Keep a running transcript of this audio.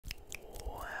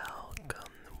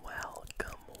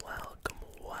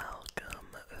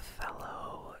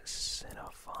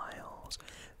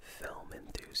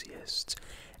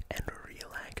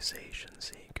Relaxation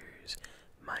Seekers.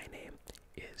 My name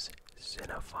is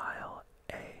Cinephile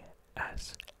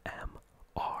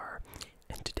ASMR,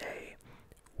 and today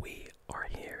we are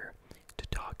here to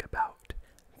talk about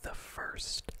the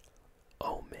First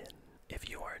Omen. If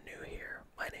you are new here,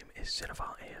 my name is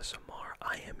Cinephile ASMR.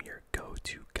 I am your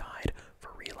go-to guide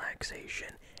for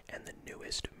relaxation and the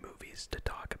newest movies to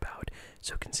talk about,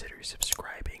 so consider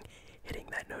subscribing, hitting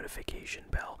that notification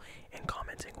bell, and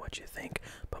commenting what you think.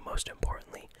 But most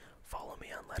importantly, follow me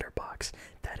on Letterboxd.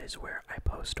 That is where I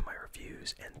post my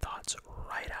reviews and thoughts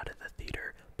right out of the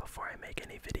theater before I make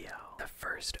any video. The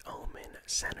First Omen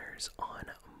centers on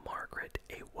Margaret,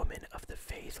 a woman of the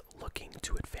faith looking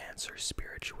to advance her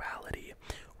spirituality,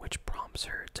 which prompts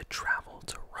her to travel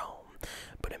to Rome.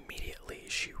 But immediately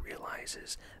she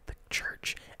realizes the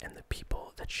church and the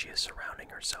people that she is surrounding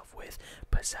herself with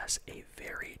possess a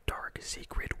very dark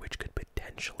secret which could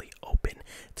potentially open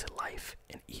to life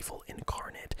and evil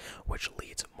incarnate, which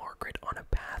leads Margaret on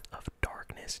a path of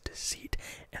darkness, deceit,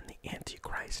 and the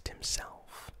Antichrist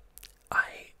himself.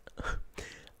 I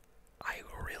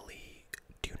really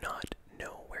do not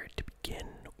know where to begin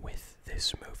with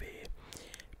this movie,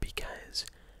 because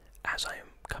as I am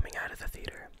coming out of the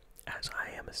theater, as I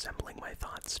am assembling my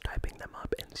thoughts, typing them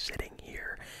up, and sitting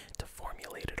here to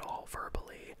formulate it all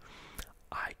verbally,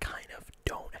 I kind of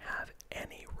don't have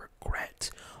any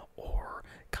regret or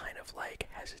kind of like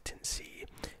hesitancy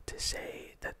to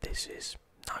say that this is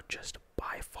not just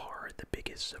by far the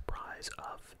biggest surprise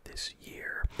of this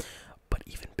year, but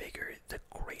even bigger, the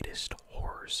greatest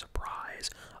horror surprise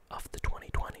of the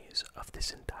 2020s, of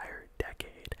this entire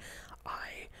decade.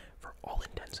 I, for all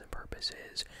intents and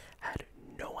purposes, had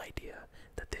no idea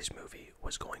that this movie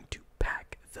was going to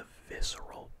pack the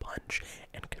visceral punch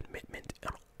and commitment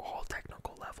on all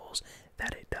technical levels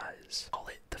that it does. Call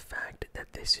it the fact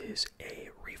that this is a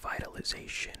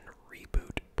revitalization,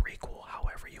 reboot, prequel,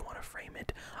 however you want to frame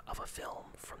it, of a film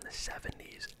from the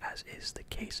 70s, as is the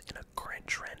case in a current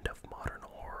trend of modern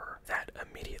horror. That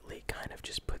immediately kind of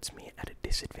just puts me at a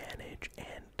disadvantage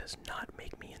and does not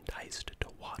make me enticed to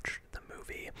watch the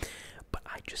movie. But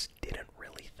I just didn't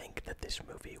really think that this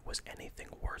movie was anything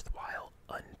worthwhile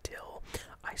until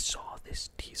I saw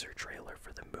this teaser trailer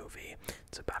for the movie.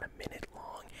 It's about a minute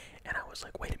long, and I was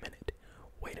like, wait a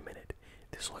minute,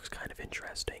 this looks kind of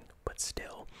interesting. But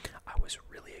still, I was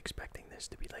really expecting this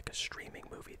to be like a streaming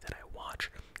movie that I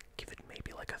watch, give it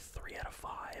maybe like a 3 out of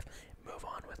 5, move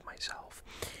on with myself.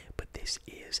 But this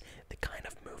is the kind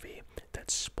of movie that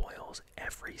spoils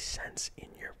every sense in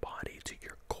your body to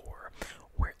your core,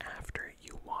 where after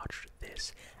you watch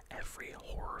this, every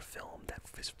horror film that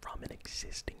is from an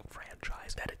existing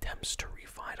franchise that attempts to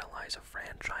revitalize a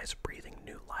franchise, breathing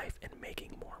new life and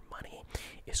making more money,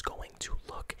 is going to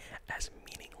look as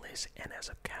meaningless and as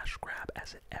a cash grab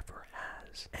as it ever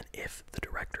has. And if the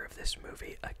director of this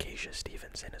movie, Acacia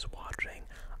Stevenson, is watching,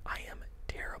 I am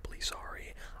terribly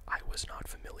sorry. I was not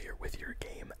familiar with your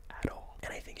game at all.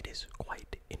 And I think it is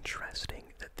quite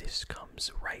interesting that this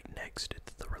comes right next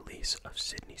to the release of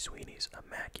Sydney Sweeney's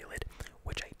Immaculate,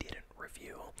 which I didn't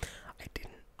review. I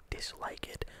didn't dislike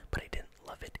it, but I didn't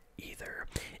love it either.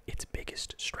 Its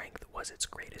biggest strength was its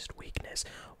greatest weakness,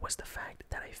 was the fact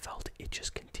that I felt it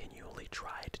just continually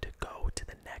tried to go to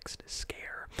the next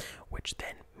scare, which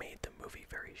then made the movie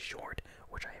very short,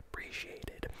 which I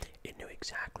appreciated. It knew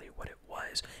exactly what it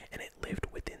was, and it lived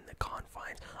within the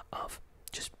confines of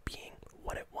just being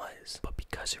what it was. But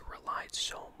because it relied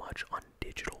so much on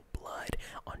digital blood,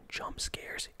 on jump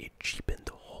scares, it cheapened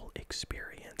the whole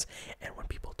experience. And when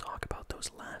people talk about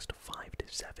those last 5 to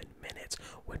 7 minutes,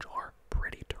 which are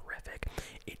pretty terrific,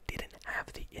 it didn't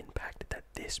have the impact that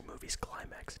this movie's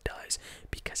climax does,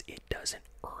 because it doesn't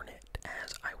earn it.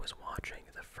 As I was watching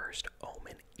The First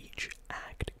Omen, each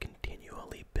act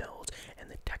continually builds, and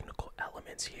the technical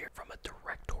elements here from a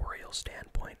directorial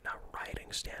standpoint, not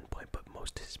writing standpoint, but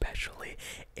most especially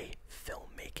a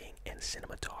filmmaking and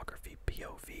cinematography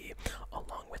POV,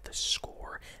 along with the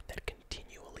score that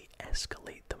continually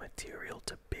escalate the material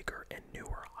to bigger and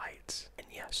newer heights. And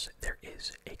yes, there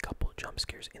is a couple jump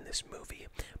scares in this movie,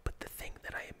 but the thing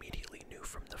that I immediately knew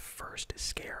from the first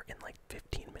scare in like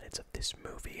 15 minutes of this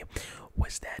movie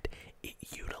was that it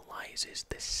utilizes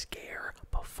the scare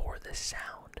before the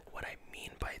sound. What I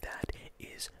mean by that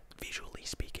is, visually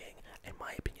speaking, in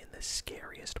my opinion, the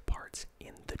scariest parts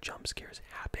in the jump scares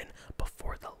happen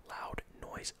before the loud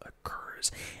noise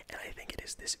occurs. And I think it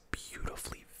is this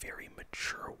beautifully, very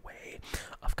mature way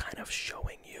of kind of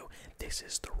showing you this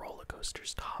is the roller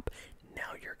coaster's top,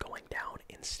 now you're going down,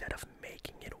 instead of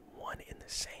making it one in the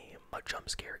same. A jump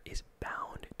scare is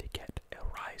bound to get a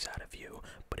rise out of you,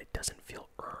 but it doesn't feel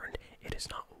earned, it is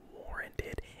not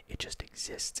warranted, just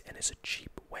exists and is a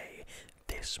cheap way.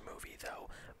 This movie, though,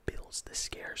 builds the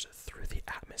scares through the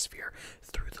atmosphere,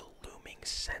 through the looming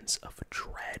sense of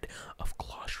dread, of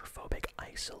claustrophobic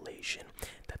isolation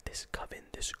that this coven,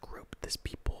 this group, this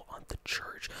people on the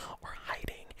church are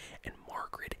hiding, and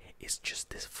Margaret is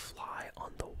just this fly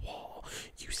on the wall.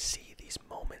 You see these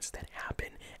moments that happen,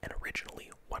 and originally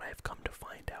what I've come to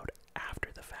find out after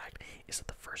the fact is that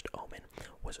the First Omen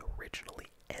was originally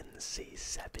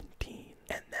NC-17,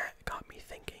 and that got me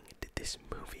thinking, did this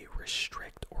movie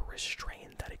restrict or restrain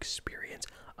that experience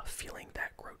of feeling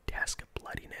that grotesque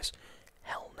bloodiness?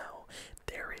 Hell no.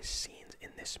 There is scenes in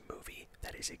this movie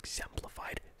that is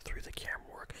exemplified through the camera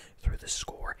work, through the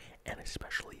score, and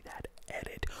especially that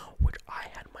edit, which I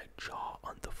had my jaw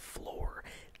on the floor.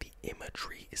 The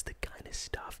imagery is the kind of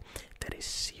stuff that is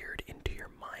seared into your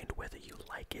mind whether you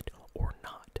like it or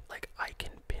not. Like, I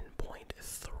can pinpoint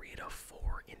 3 to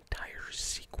 4 entire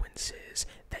sequences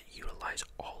that utilize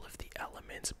all of the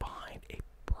elements behind a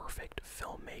perfect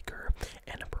filmmaker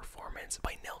and a performance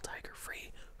by Nell Tiger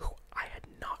Free, who I had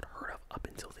not heard of up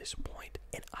until this point,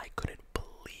 and I couldn't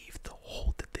believe the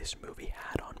hold that this movie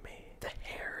had on me. The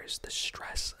hairs, the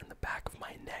stress in the back of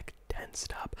my neck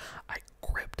tensed up. I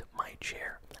gripped my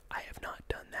chair. I have not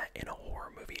done that in a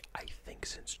horror movie, I think,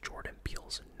 since Jordan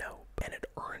Peele's Nope, and it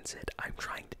earns it. I'm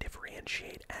trying to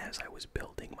differentiate as I was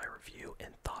building my review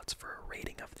and thoughts for a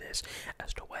rating of this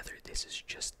as to whether this is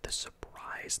just the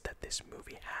surprise that this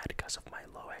movie had because of my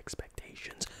low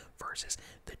expectations versus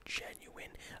the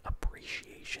genuine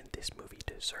appreciation this movie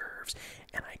deserves,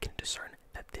 and I can discern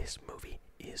that this movie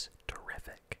is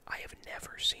terrific. I have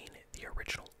never seen the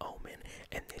original Omen,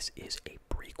 and this is a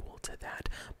prequel to that,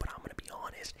 but I'm gonna be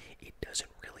honest, it doesn't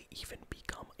really even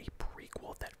become a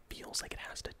prequel that feels like it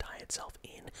has to tie itself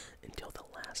in until the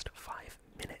last 5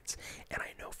 minutes, and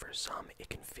I know for some it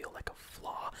can feel like a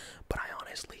flaw, but I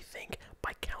honestly think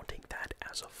by counting that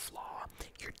as a flaw,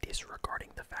 you're disregarding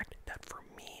the fact that for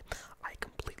me, I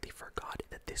completely forgot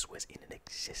that this was in an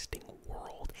existing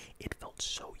world. It felt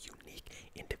so unique,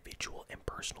 individual, and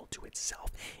personal to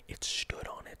itself. It stood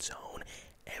on its own.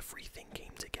 Everything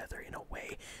came together in a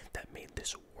way that made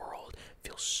this world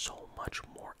feel so much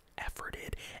more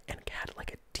efforted and had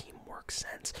like a teamwork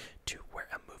sense to where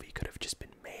a movie could have just been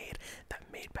made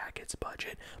that made back its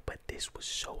budget, but this was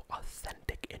so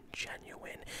authentic and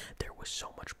genuine. There was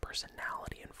so much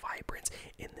personality and vibrance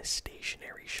in the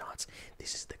stationary shots.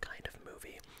 This is the kind of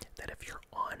movie that if you're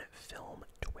on film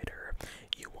Twitter,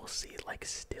 you will see like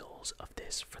stills of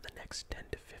this for the next 10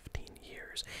 to 15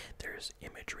 years. There's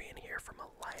imagery in here from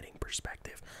a lighting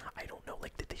perspective. I don't know,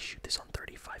 like, did they shoot this on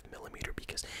 35mm?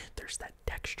 Because there's that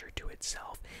texture to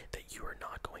itself that you are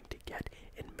not going to get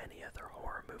in many other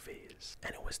horror movies.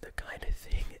 And it was the kind of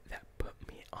thing that put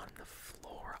me on the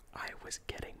floor. I was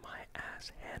getting my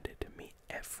ass handed to me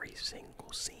every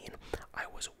single scene. I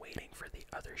was waiting for the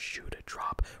other shoe to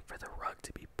drop, for the rug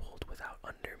to be pulled without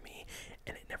under me,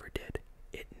 and it never did.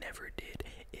 It never did.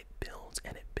 It builds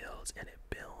and it builds and it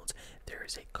builds. There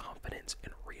is a confidence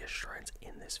and reassurance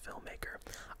in this filmmaker.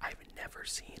 I've never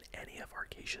seen any of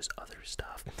Arcasia's other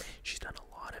stuff. She's done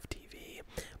a lot of TV,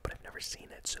 but I've never seen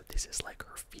it, so this is like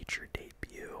her feature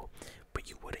debut, but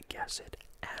you wouldn't guess it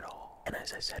at all. And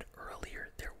as I said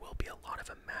earlier, there will be a lot of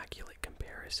immaculate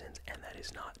comparisons, and that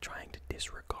is not trying to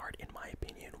disregard, in my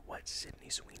opinion, what Sydney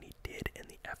Sweeney did and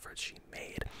the efforts she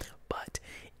made, but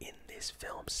in this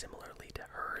film, similarly to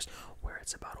hers, where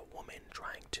it's about a woman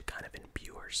trying to kind of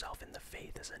imbue herself in the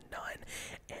faith as a nun,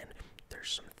 and there's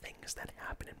some things that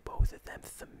happen in both of them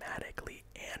thematically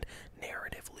and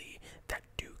narratively that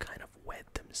do kind of wed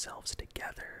themselves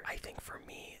together. I think for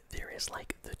me, there is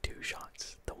like the 2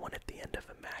 shots, the one at the end of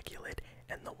Immaculate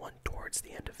and the one towards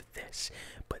the end of this,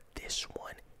 but this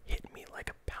one hit me like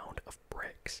a pound of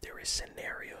bricks. There is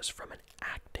scenarios from an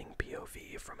acting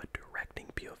POV, from a directing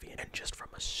POV, and just from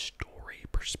a story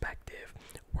perspective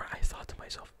where I thought to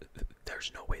myself,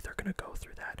 there's no way they're gonna go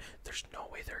through that. There's no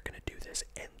way they're gonna do this,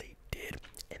 and they did,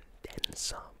 and then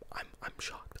some. I'm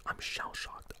shocked. I'm shell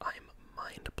shocked. I'm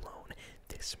mind blown.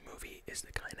 This movie is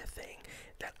the kind of thing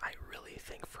that I really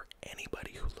think for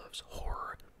anybody who loves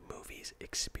horror movies,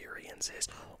 experiences,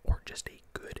 or just a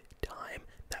good time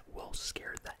that will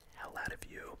scare the hell out of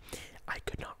you, I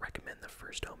could not recommend The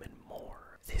First Omen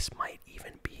more. This might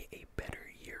even be a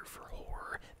better year for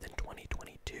horror than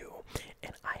 2022,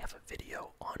 and I have a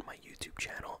video on my YouTube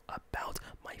channel about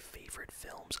my favorite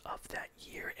films of that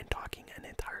year and talking an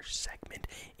entire segment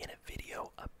in a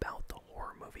video about the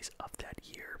horror movies of that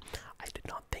year. I did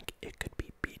not think it could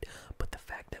be beat, but the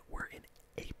fact that we're in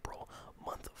April,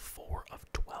 month 4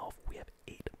 of 12, we have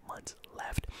 8 months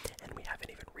left, and we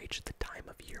haven't even reached the time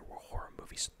of year where horror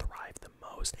movies thrive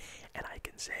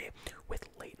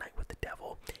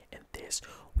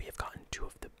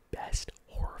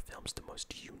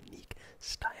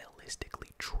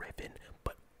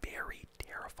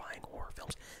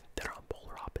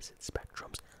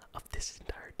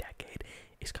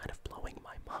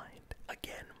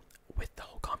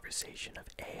conversation of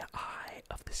AI,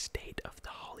 of the state of the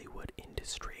Hollywood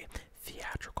industry,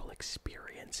 theatrical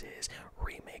experiences,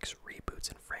 remakes, reboots,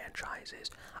 and franchises,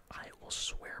 I will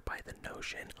swear by the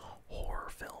notion horror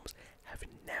films have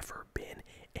never been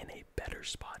in a better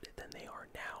spot than they are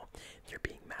now. They're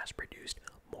being mass-produced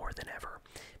more than ever.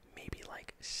 Maybe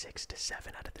like 6 to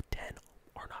 7 out of the 10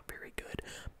 are not very good,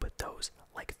 but those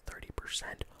like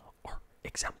 30% are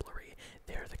exemplary.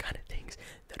 They're the kind of things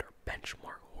that are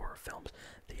benchmark horror films.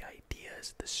 The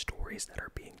ideas, the stories that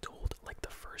are being told, like the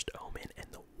First Omen, and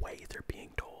the way they're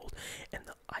being told, and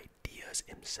the ideas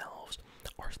themselves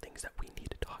are things that we need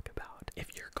to talk about.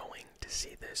 If you're going to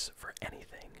see this for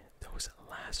anything, those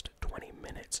last 20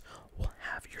 minutes will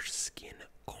have your skin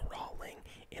crawling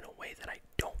in a way that I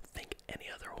don't think any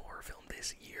other horror film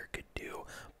this year could do,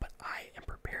 but I am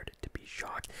prepared to be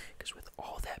shocked, because with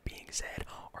all that being said,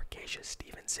 Arcacia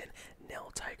Stevenson,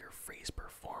 Nell Tiger Free's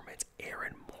performance,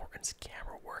 Aaron Morton's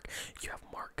camera work, you have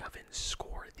Mark Coven's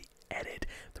score, the edit,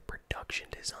 the production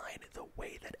design, the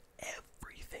way that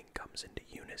everything comes into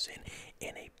unison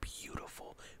in a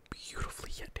beautiful,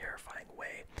 beautifully yet terrifying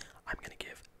way. I'm gonna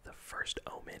give The First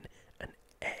Omen an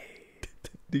A.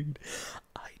 Dude,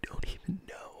 I don't even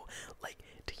know, like,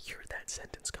 to hear that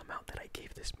sentence come out that I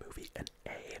gave this movie an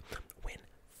A when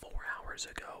 4 hours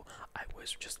ago I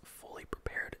was just fully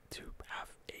prepared to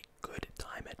have a good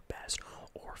time at best,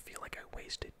 or feel like I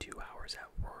wasted 2 hours at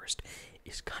worst,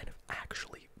 is kind of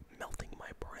actually melting my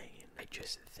brain. I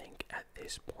just think at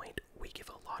this point we give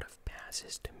a lot of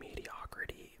passes to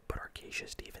mediocrity, but Arcacia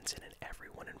Stevenson and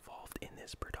everyone involved in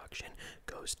this production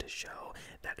goes to show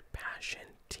that passion,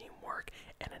 teamwork,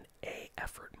 and an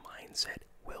A-effort mindset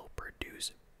will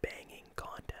produce banging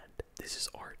content. This is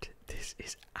art. This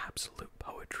is absolute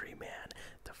poetry, man.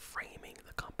 The framing,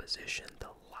 the composition, the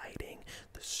lighting,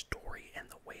 the story, and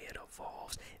the way it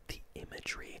evolves, the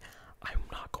imagery. I'm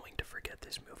not going to forget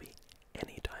this movie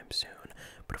anytime soon.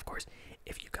 But of course,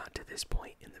 if you got to this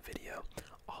point in the video,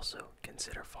 also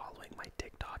consider following my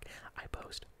TikTok. I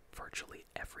post virtually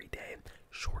every day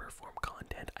shorter form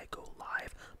content. I go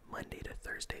live Monday to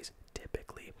Thursdays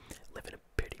typically. Live in a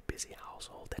pretty busy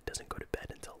household that doesn't go to bed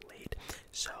until late,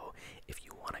 so if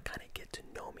you want to kind of get to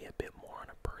know me a bit more on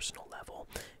a personal level,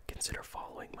 consider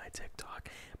following my TikTok.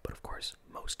 But of course,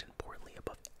 most importantly,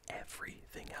 above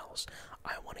everything else,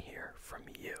 I want to hear from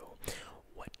you.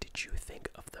 What did you think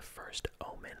of The First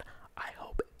Omen? I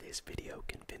hope this video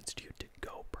convinced you to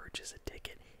go purchase a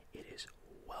ticket. It is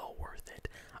well worth it.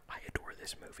 I adore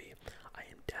this movie. I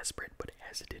am desperate but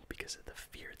hesitant because of the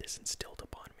fear this instilled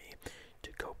upon me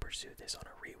to go pursue this on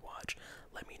a rewatch.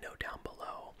 Let me know down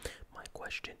below. My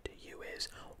question to you is,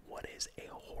 what is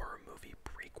a horror movie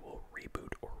prequel,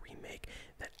 reboot, or remake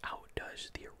that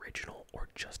outdoes the original or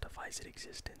justifies its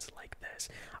existence like this?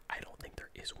 I don't think there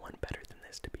is one better than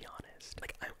this, to be honest.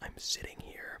 Like, I'm sitting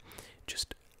here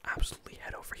just absolutely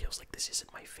head over heels. Like, this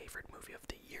isn't my favorite movie of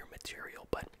the year material,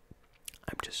 but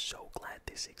I'm just so glad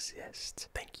this exists.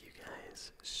 Thank you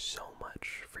guys so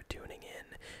much for tuning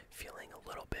in, feeling a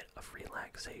little bit of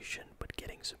relaxation, but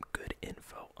getting some good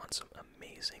info on some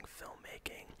amazing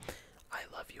filmmaking. I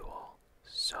love you all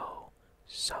so,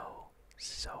 so,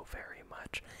 so very